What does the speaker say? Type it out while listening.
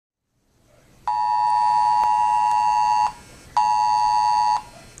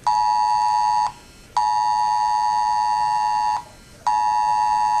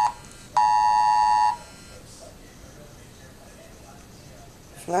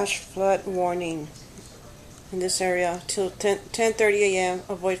flash flood warning in this area till 10:30 a.m.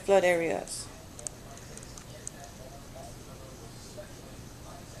 Avoid flood areas.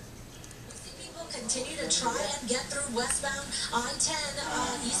 Continue to try and get through westbound.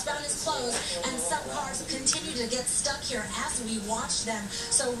 I-10 eastbound is closed, and some cars continue to get stuck here as we watch them.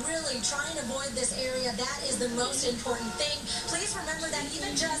 So really try and avoid this area. That is the most important thing. Please remember that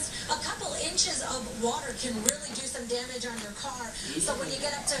even just a couple inches of water can really do some damage on your car. So when you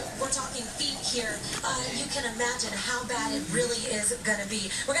get up to, we're talking feet here, you can imagine how bad it really is going to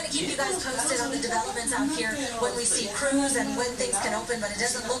be. We're going to keep you guys posted on the developments out here when we see crews and when things can open, but it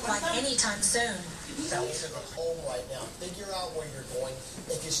doesn't look like anytime soon. That was in the home right now. Figure out where you're going.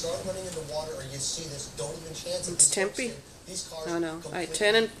 If you start running into water or you see this, don't even chance it. It's Tempe. These cars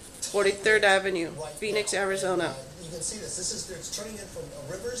I-10 and 43rd Avenue, right Phoenix, now. Arizona. And, you can see this. It's turning in from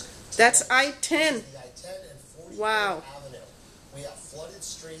Rivers. That's I-10. The I-10 and 43rd Wow. Avenue. We have flooded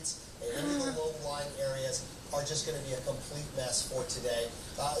streets, and any of the low-lying areas are just going to be a complete mess for today.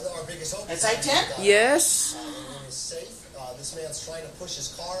 Our biggest hope is I-10? Yes. It is safe. This man's trying to push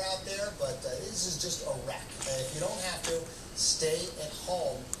his car out there, but this is just a wreck. And if you don't have to, stay at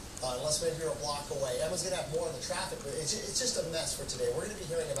home, unless maybe you're a block away. Emma's going to have more of the traffic, but it's just a mess for today. We're going to be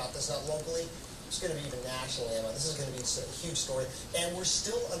hearing about this not locally. It's going to be even nationally, Emma. This is going to be a huge story. And we're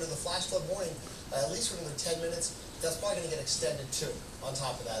still under the flash flood warning, at least for another 10 minutes. That's probably going to get extended too, on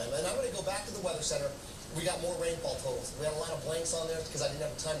top of that. And I'm going to go back to the Weather Center. We got more rainfall totals. We had a lot of blanks on there because I didn't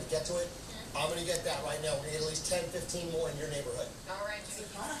have time to get to it. I'm going to get that right now. We're going to get at least 10, 15 more in your neighborhood. All right. It's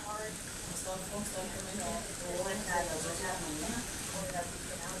kind of hard.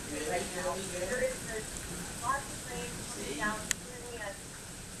 Right now, there is lots of rain coming down really at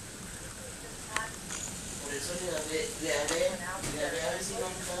por eso le haré a ver si no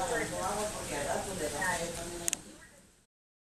porque al rato le va